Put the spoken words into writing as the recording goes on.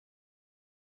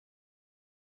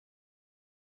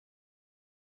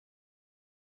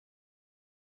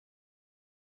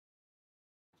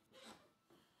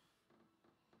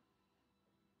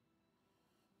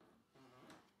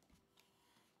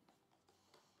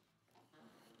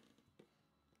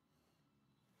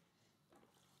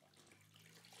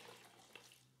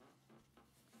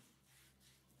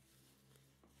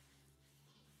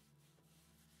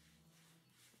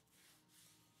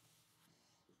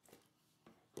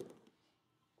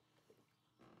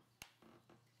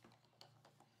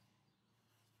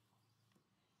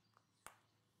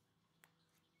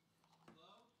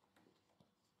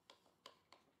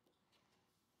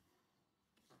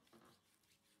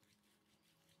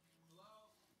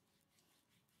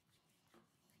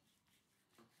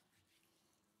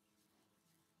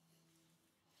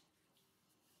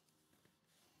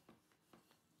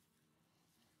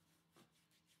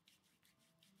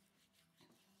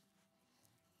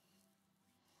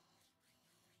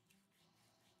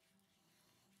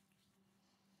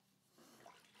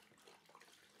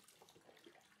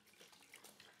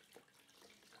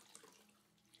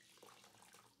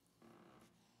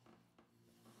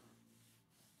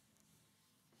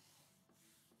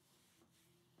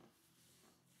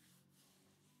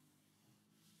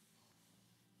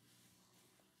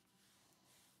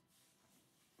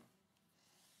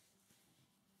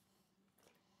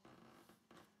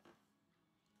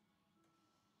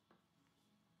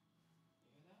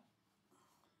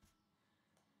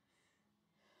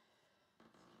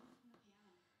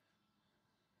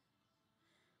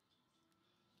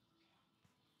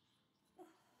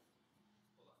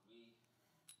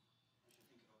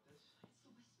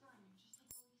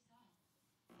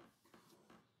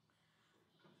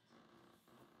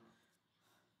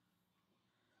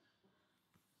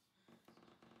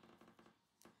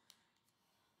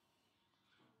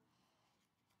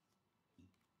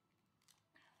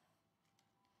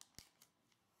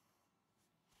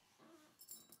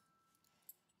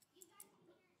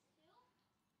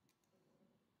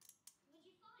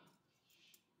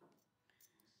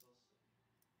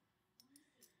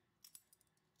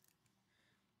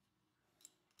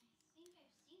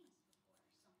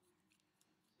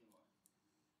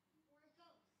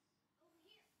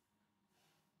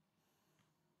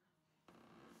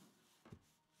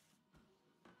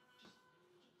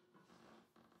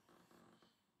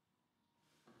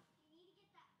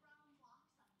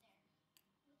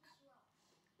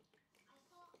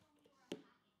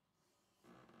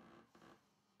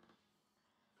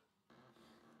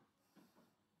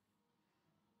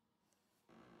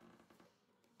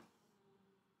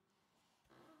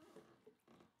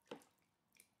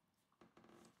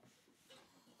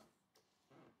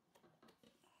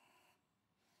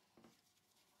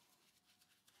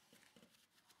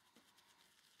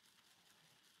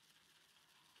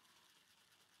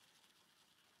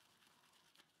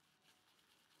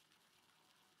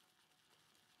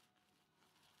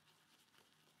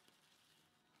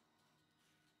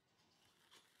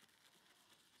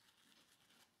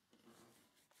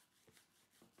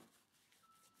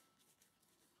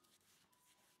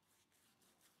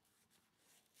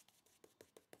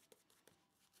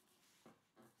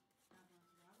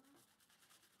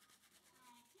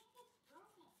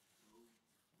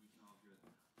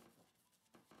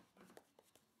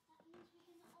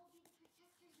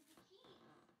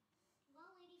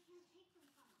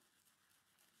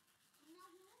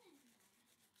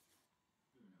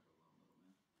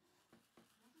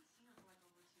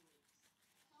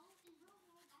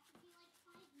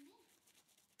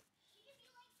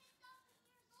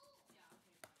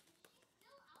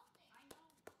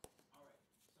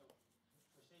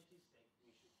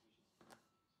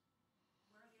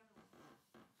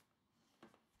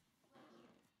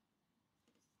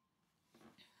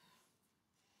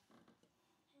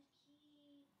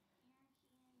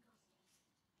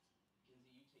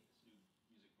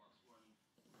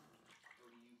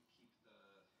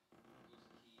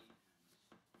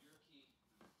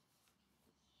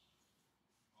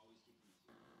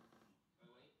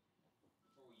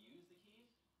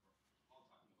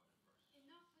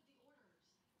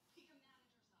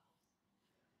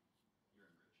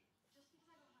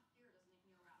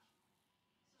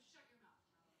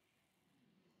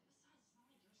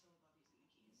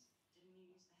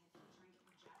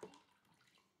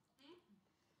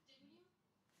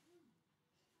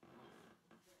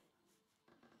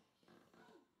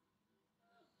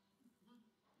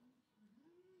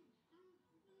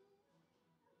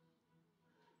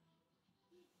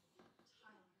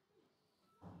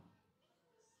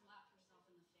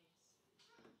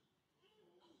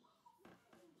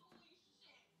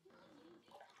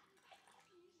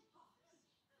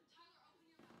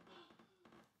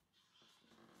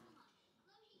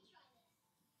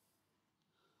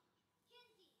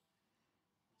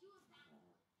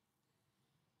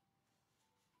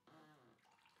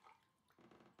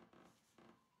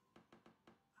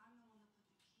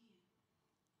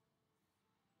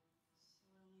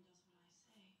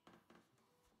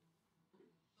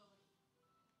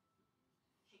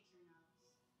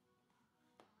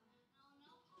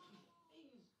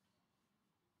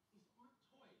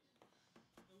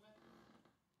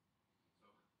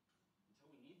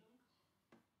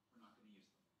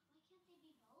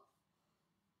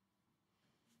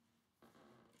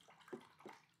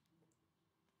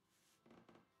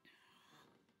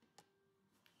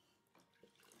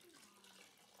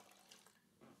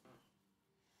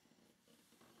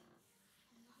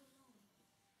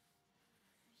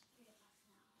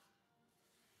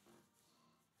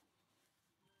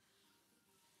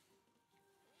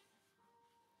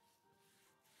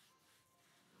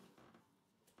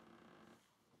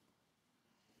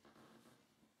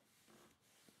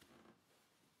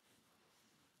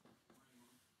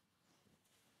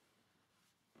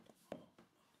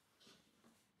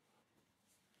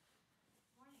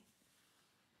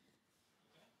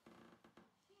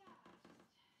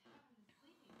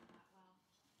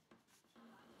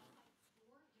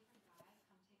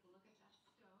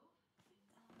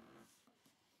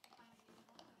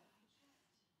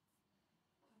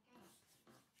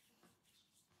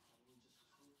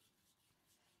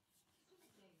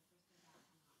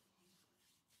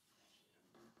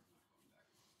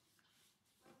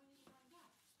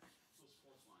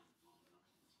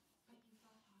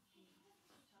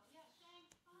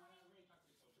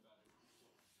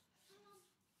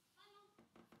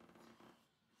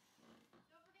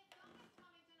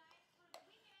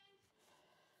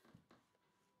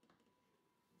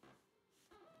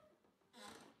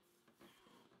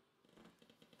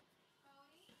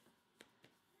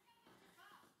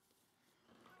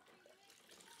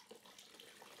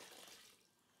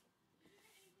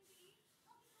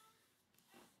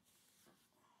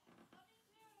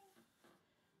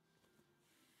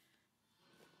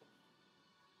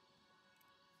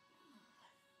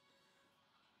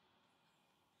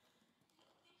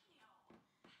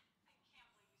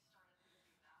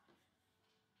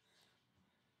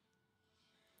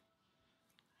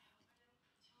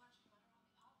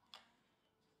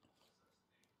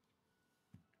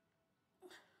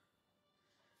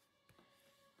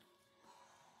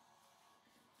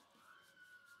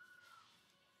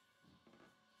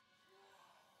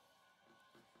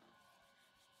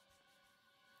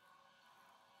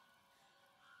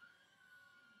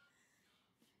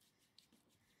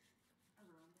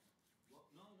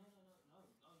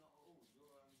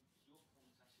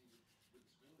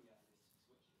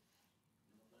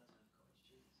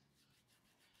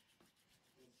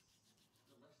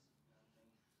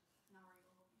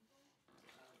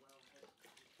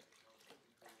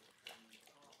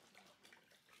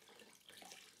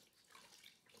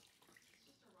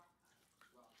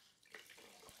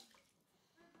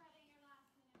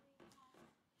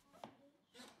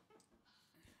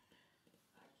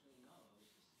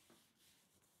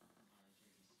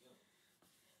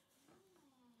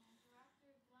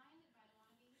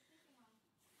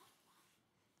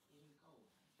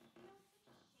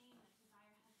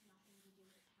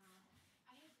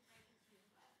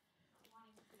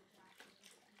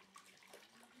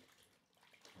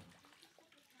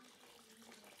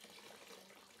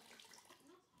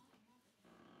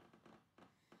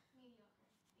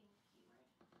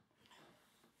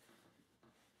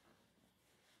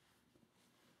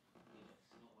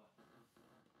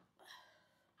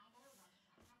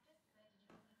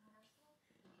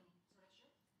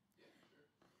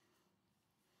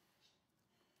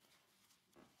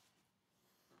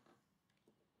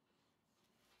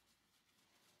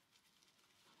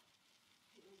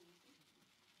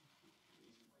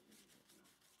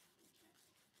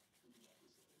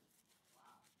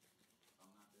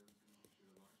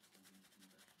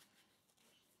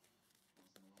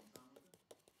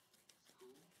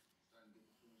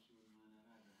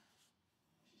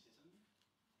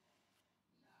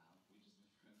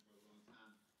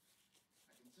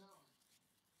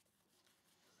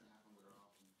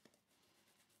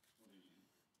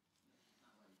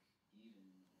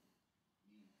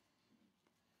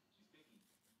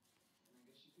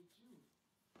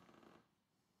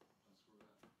Don't screw it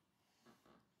up.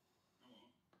 I won't. Hey,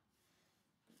 you're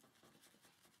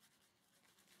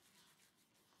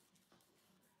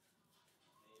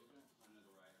gonna have to find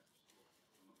another ride after school.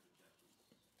 I'm over to Jeffrey's.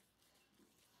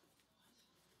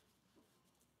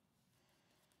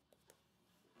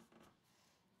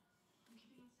 I'm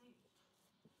keeping it safe.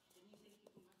 Didn't you say to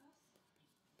keep them with us?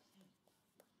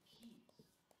 Keys.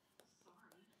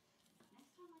 Sorry.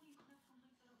 Next time when you collect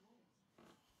complete set of rules.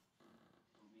 Don't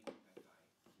make me that guy,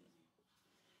 Lizzie.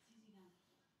 It's easy then.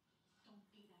 Don't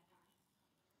be that guy.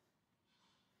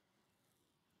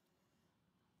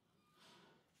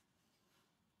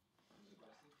 He was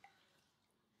aggressive.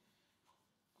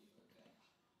 You okay?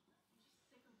 I'm just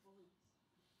sick of bullies.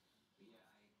 But yeah,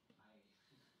 I've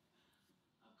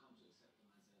come to accept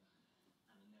them as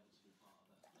an inevitable part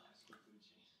of the high school food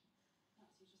chain. What,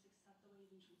 so you just accept the way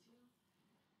they treat you?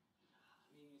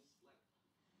 I mean, it's like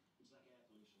air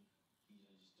pollution. You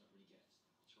just don't really get a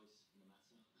choice in the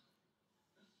matter.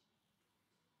 You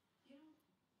know,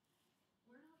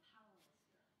 we're not powerless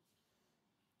here.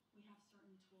 We have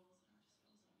certain tools at our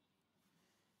disposal.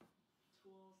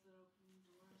 Tools that open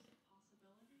doors of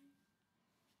possibility.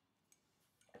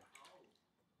 Oh.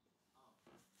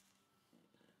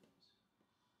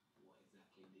 What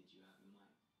exactly did you have in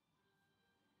mind?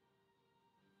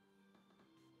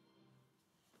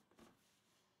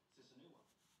 Is this a new one?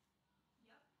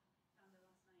 Yep. Found it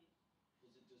last night.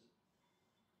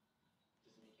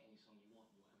 Does it make any song you want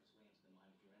worm its way into the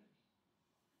mind of your enemy?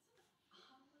 That's an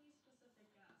oddly specific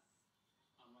guess.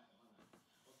 I'm right, aren't I?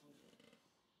 I was wondering,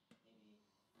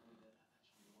 maybe actually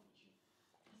the one that you...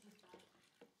 This is bad.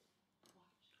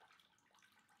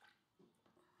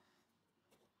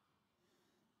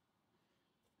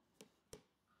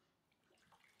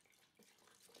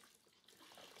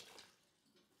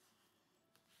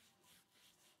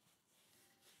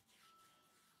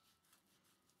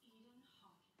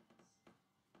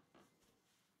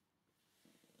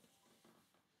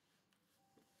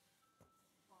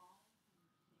 Watch.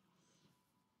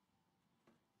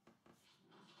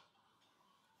 Eden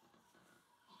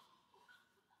Hawkins.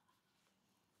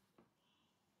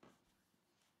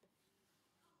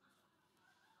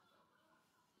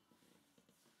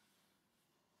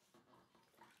 Ball and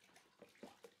face.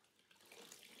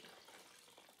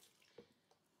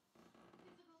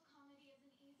 Physical comedy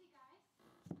isn't easy, guys.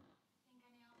 Think I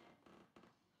nailed it.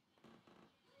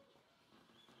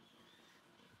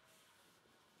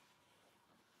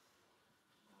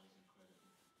 That was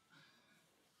incredible.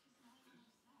 She's not even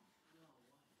upset. No, what? Wait,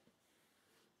 how did you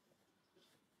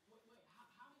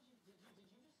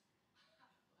just...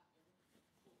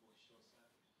 Poor boy, short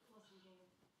circuit. Listen, Gabe.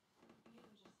 You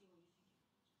can just see what you think you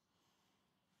can.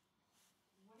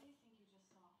 What do you think you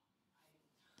just saw?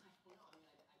 I don't know. I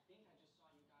mean, I think I just saw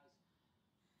you guys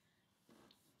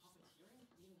puppeteering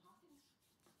Eden Hawkins.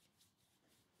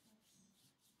 That's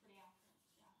pretty accurate,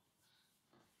 yeah.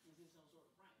 Is this some sort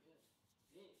of prank? It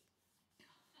is.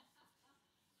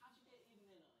 How'd you get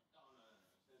Eden in on it? Oh, no.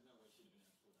 There's no way she'd have been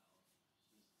able to pull that off.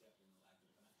 She's definitely not that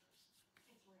good of an actress.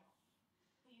 It's real.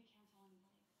 But you can't tell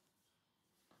anybody.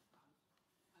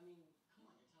 I mean, come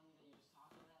on. You're telling me that you just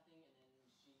talked to that thing and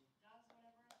then she... Does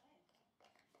whatever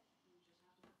I say. You just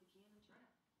have to put the key in and turn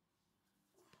it.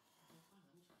 Okay, fine. Let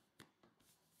me try.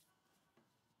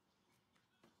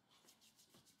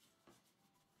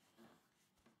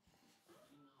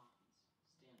 Eden Hawkins,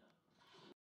 stand up.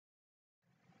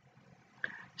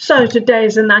 So today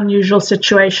is an unusual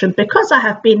situation because I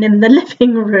have been in the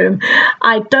living room.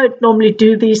 I don't normally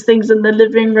do these things in the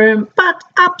living room, but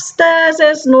upstairs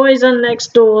there's noise and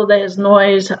next door there's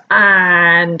noise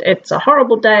and it's a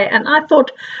horrible day. And I thought,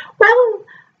 well,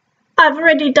 I've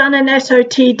already done an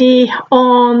SOTD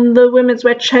on the Women's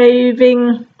Wet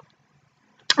Shaving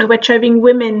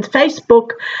Women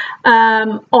Facebook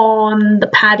on the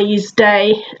Paddy's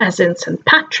Day, as in St.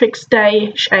 Patrick's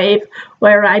Day shave,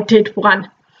 where I did one.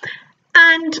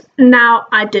 And now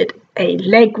I did a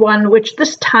leg one, which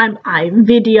this time I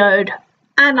videoed,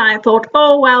 and I thought,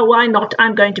 oh well, why not?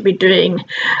 I'm going to be doing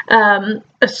a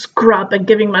scrub and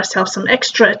giving myself some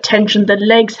extra attention. The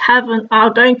legs are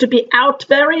going to be out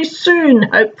very soon,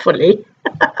 hopefully.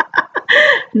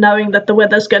 Knowing that the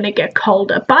weather's going to get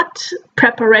colder, but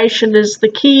preparation is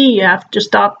the key. You have to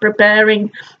start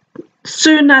preparing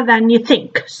sooner than you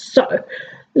think. So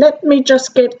let me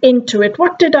just get into it.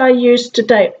 What did I use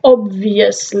today?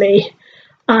 Obviously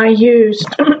I used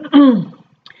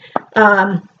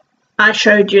I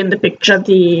showed you in the picture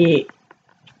the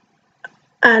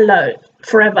aloe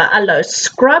Forever Aloe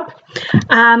Scrub.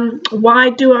 Why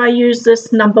do I use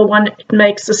this? Number one, it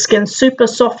makes the skin super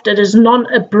soft. It is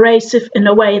non-abrasive in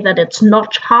a way that it's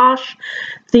not harsh.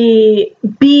 The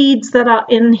beads that are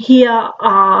in here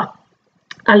are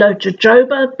aloe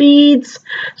jojoba beads,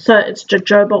 so it's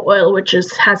jojoba oil, which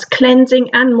has cleansing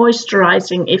and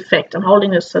moisturizing effect. I'm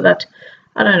holding this so that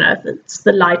I don't know if it's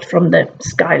the light from the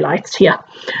skylights here.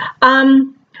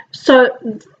 So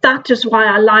that is why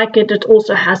I like it. It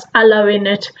also has aloe in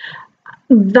it.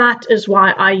 That is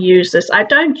why I use this. I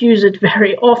don't use it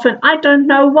very often. I don't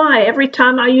know why. Every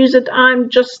time I use it, I'm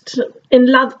just in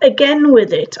love again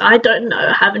with it. I don't know.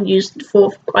 I haven't used it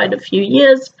for quite a few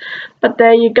years, but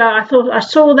there you go. I thought I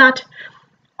saw that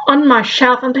on my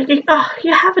shelf. I'm thinking, oh,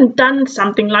 you haven't done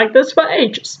something like this for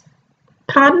ages.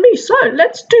 Pardon me. So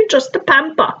let's do just a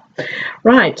pamper.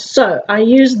 Right. So I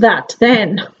used that.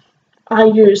 Then I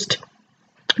used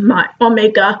my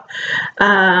Omega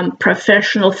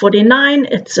Professional 49.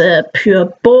 It's a pure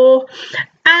bore,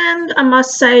 and I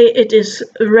must say it is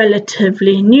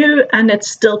relatively new and it's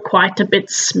still quite a bit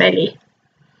smelly.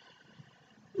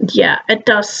 Yeah, it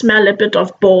does smell a bit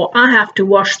of bore. I have to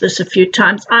wash this a few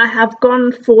times. I've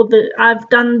done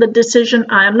the decision.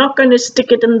 I am not going to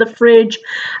stick it in the fridge,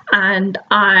 and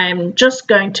I'm just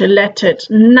going to let it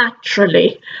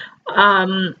naturally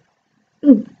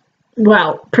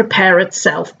well, prepare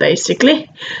itself basically.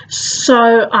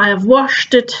 So I have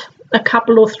washed it a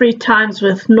couple or 3 times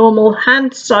with normal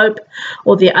hand soap,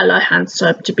 or the aloe hand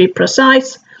soap to be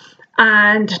precise,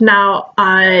 and now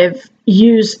I've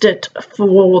used it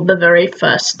for the very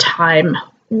first time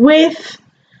with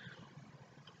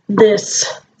this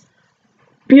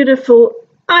beautiful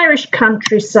Irish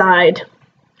countryside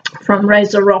from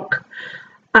Razor Rock.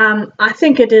 I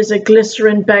think it is a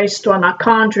glycerin based one. I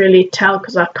can't really tell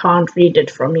because I can't read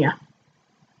it from here.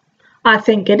 I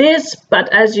think it is, but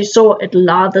as you saw, it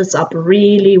lathers up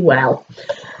really well.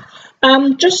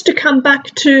 Just to come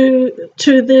back to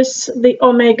this, the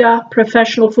Omega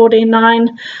Professional 49,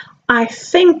 I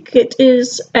think it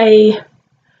is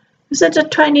it a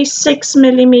 26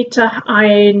 millimeter?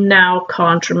 I now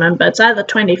can't remember. It's either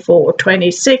 24 or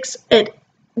 26.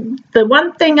 The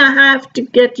one thing I have to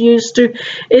get used to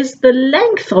is the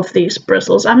length of these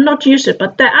bristles. I'm not used to it,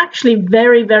 but they're actually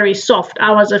very, very soft.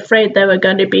 I was afraid they were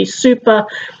going to be super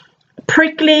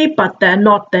prickly, but they're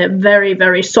not. They're very,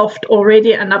 very soft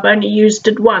already, and I've only used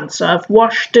it once. So I've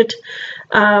washed it,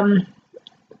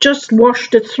 just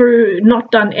washed it through,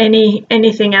 not done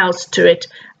anything else to it,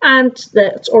 and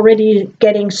it's already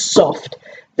getting soft.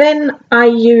 Then I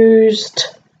used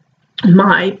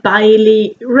my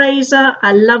Bailey razor.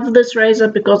 I love this razor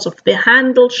because of the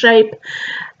handle shape,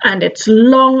 and it's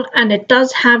long and it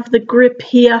does have the grip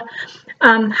here.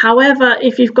 However,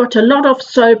 if you've got a lot of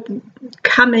soap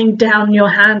coming down your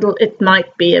handle, it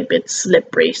might be a bit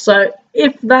slippery. So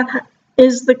if that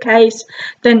is the case,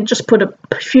 then just put a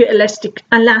few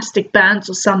elastic bands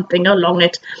or something along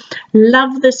it.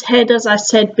 Love this head, as I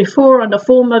said before on a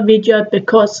former video,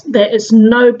 because there is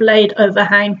no blade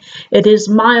overhang. It is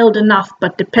mild enough,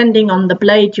 but depending on the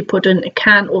blade you put in, it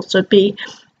can also be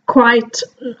quite,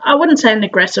 I wouldn't say an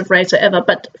aggressive razor ever,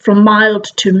 but from mild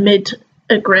to mid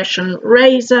aggression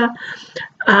razor,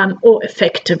 or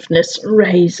effectiveness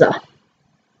razor.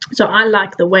 So I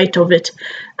like the weight of it,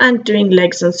 and doing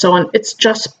legs and so on, it's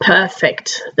just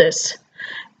perfect. This,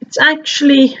 it's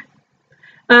actually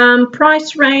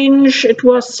price range, it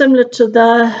was similar to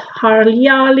the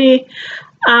Harley,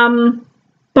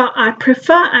 but I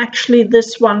prefer actually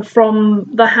this one from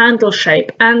the handle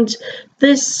shape, and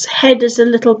this head is a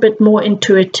little bit more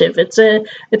intuitive.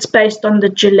 It's based on the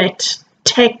Gillette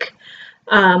Tech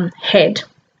head.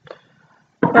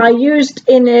 I used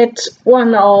in it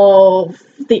one of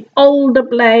the older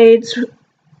blades,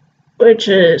 which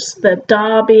is the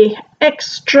Derby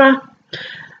Extra.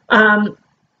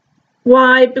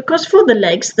 Why? Because for the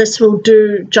legs this will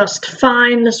do just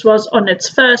fine. This was on its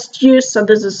first use, so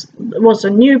this was a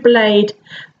new blade,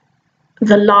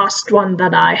 the last one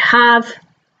that I have.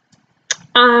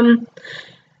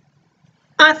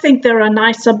 I think there are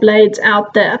nicer blades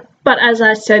out there, but as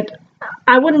I said,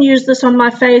 I wouldn't use this on my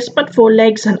face, but for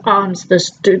legs and arms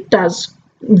this does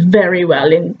very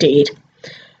well indeed.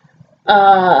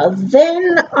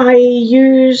 Then I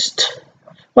used,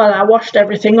 well, I washed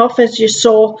everything off as you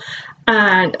saw,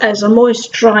 and as a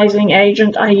moisturizing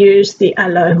agent I used the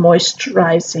Aloe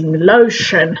Moisturizing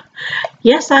Lotion.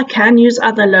 Yes, I can use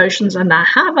other lotions, and I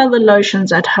have other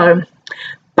lotions at home,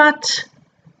 but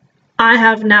I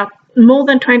have now more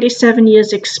than 27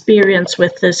 years experience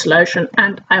with this lotion,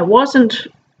 and I wasn't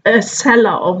a seller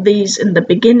of these in the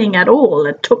beginning at all.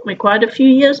 It took me quite a few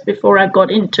years before I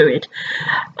got into it.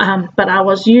 But I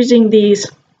was using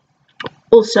these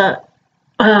also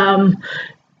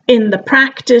in the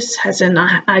practice, as in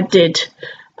I did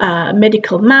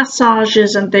medical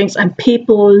massages and things, and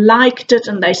people liked it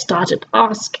and they started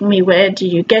asking me, where do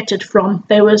you get it from?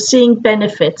 They were seeing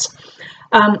benefits.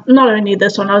 Not only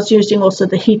this one, I was using also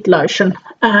the heat lotion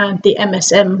and the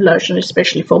MSM lotion,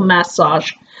 especially for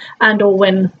massage, and or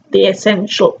when the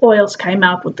essential oils came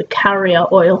out with the carrier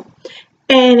oil.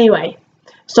 Anyway,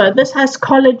 so this has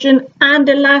collagen and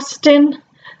elastin,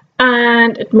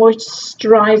 and it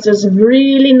moisturizes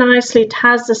really nicely. It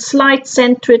has a slight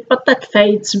scent to it, but that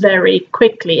fades very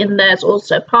quickly. And there's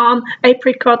also palm,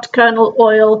 apricot kernel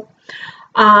oil,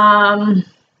 and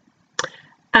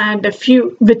a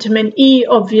few vitamin E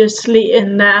obviously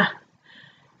in there,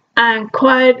 and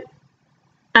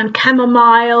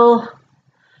chamomile,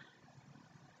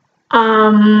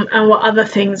 and what other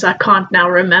things I can't now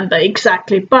remember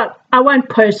exactly, but I won't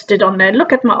post it on there.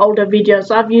 Look at my older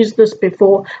videos. I've used this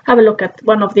before. Have a look at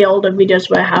one of the older videos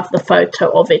where I have the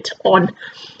photo of it on.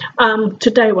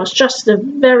 Today was just a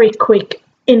very quick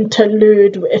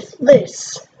interlude with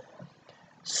this.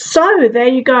 So there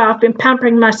you go. I've been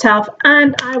pampering myself,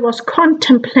 and I was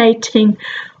contemplating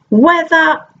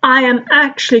whether I am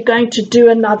actually going to do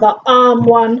another arm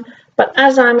one, but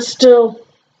as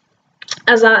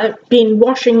I've been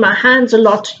washing my hands a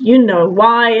lot, you know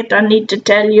why, I don't need to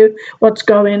tell you what's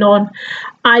going on.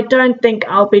 I don't think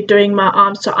I'll be doing my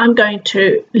arms, so I'm going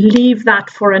to leave that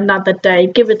for another day,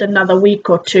 give it another week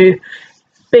or two,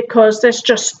 because there's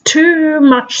just too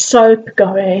much soap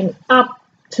going up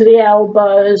to the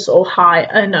elbows or high,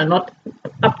 no, not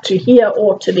up to here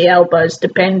or to the elbows,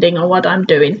 depending on what I'm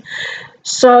doing.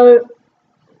 So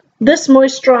this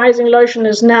moisturizing lotion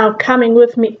is now coming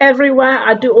with me everywhere.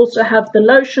 I do also have the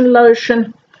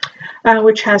lotion,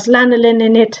 which has lanolin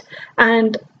in it,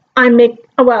 and I make,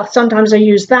 well, sometimes I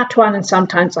use that one and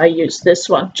sometimes I use this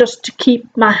one just to keep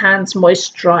my hands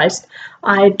moisturized.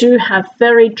 I do have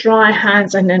very dry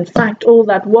hands, and in fact all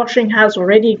that washing has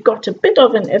already got a bit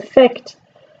of an effect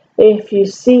if you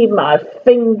see my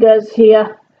fingers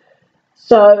here.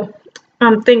 So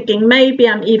I'm thinking maybe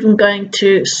I'm even going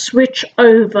to switch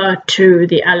over to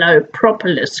the aloe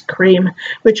propolis cream,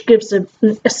 which gives a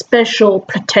special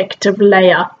protective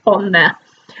layer on there.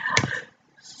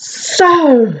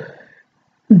 So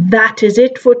that is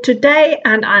it for today,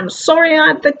 and I'm sorry I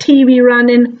had the TV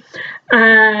running,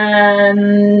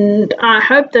 and I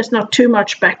hope there's not too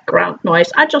much background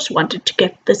noise. I just wanted to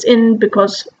get this in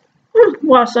because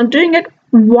whilst I'm doing it,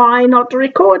 why not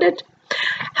record it?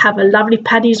 Have a lovely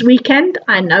Paddy's weekend.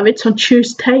 I know it's on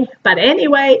Tuesday, but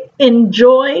anyway,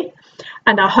 enjoy,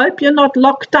 and I hope you're not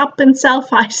locked up and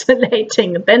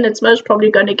self-isolating. Then it's most probably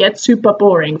going to get super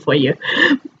boring for you.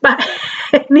 But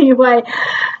anyway,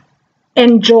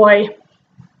 enjoy.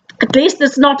 At least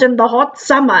it's not in the hot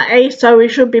summer, eh? So we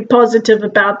should be positive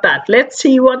about that. Let's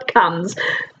see what comes.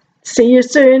 See you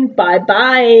soon.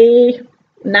 Bye-bye.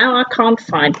 Now I can't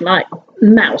find my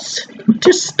mouse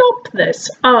to stop this.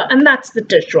 Oh, and that's the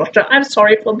dishwasher. I'm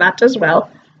sorry for that as well.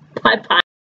 Bye-bye.